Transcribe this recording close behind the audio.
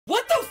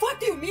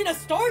do you mean a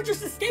star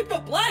just escaped a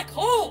black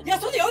hole? Yeah,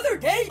 so the other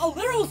day, a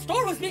literal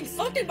star was being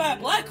sucked in by a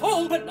black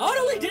hole, but not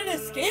only did it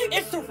escape,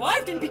 it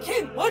survived and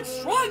became much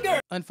stronger.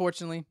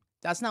 Unfortunately,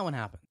 that's not what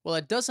happened. While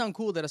it does sound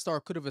cool that a star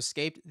could have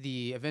escaped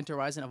the event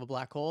horizon of a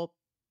black hole,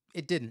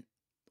 it didn't.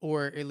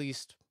 Or at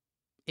least,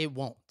 it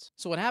won't.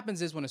 So what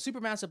happens is when a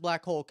supermassive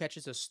black hole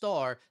catches a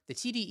star, the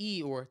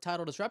TDE or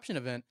tidal disruption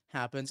event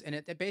happens, and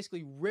it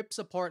basically rips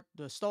apart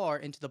the star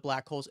into the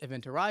black hole's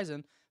event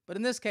horizon. But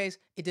in this case,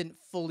 it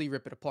didn't fully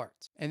rip it apart.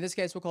 In this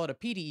case, we'll call it a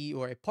PDE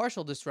or a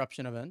partial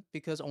disruption event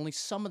because only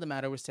some of the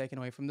matter was taken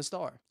away from the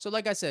star. So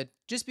like I said,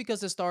 just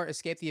because the star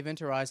escaped the event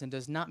horizon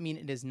does not mean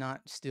it is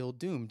not still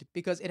doomed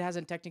because it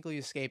hasn't technically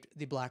escaped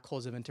the black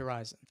hole's event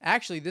horizon.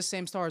 Actually, this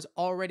same star has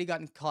already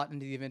gotten caught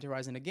into the event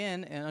horizon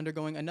again and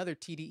undergoing another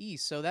TDE.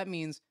 So that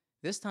means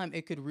this time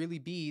it could really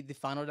be the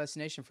final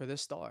destination for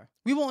this star.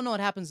 We won't know what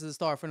happens to the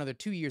star for another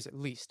 2 years at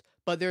least,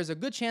 but there's a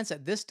good chance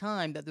at this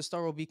time that the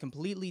star will be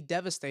completely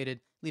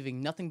devastated,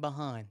 leaving nothing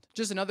behind.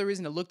 Just another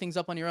reason to look things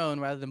up on your own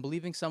rather than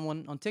believing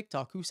someone on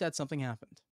TikTok who said something happened.